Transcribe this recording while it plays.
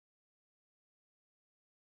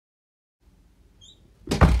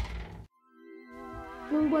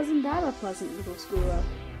Well, wasn't that a pleasant little screw-up?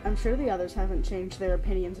 I'm sure the others haven't changed their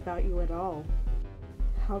opinions about you at all.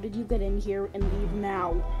 How did you get in here and leave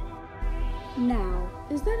now? Now,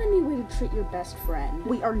 is that any way to treat your best friend?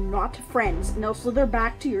 We are not friends. Now slither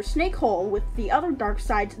back to your snake hole with the other dark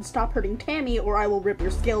sides and stop hurting Tammy, or I will rip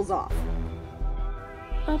your scales off.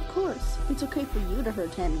 Of course. It's okay for you to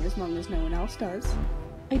hurt Tammy as long as no one else does.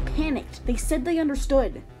 I panicked. They said they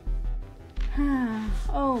understood.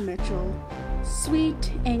 Oh, Mitchell. Sweet,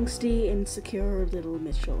 angsty, insecure little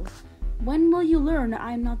Mitchell. When will you learn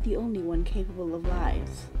I'm not the only one capable of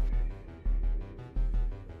lies?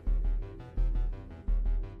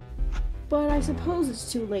 But I suppose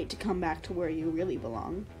it's too late to come back to where you really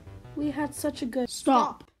belong. We had such a good—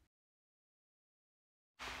 Stop!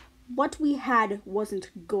 What we had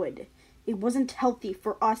wasn't good. It wasn't healthy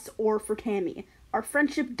for us or for Tammy. Our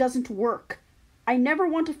friendship doesn't work. I never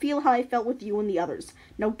want to feel how I felt with you and the others.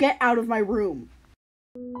 Now get out of my room.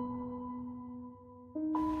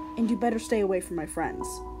 And you better stay away from my friends.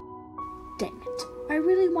 Dang it. I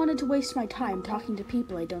really wanted to waste my time talking to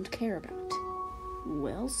people I don't care about.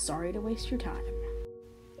 Well, sorry to waste your time.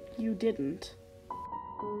 You didn't.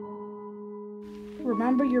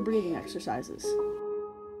 Remember your breathing exercises.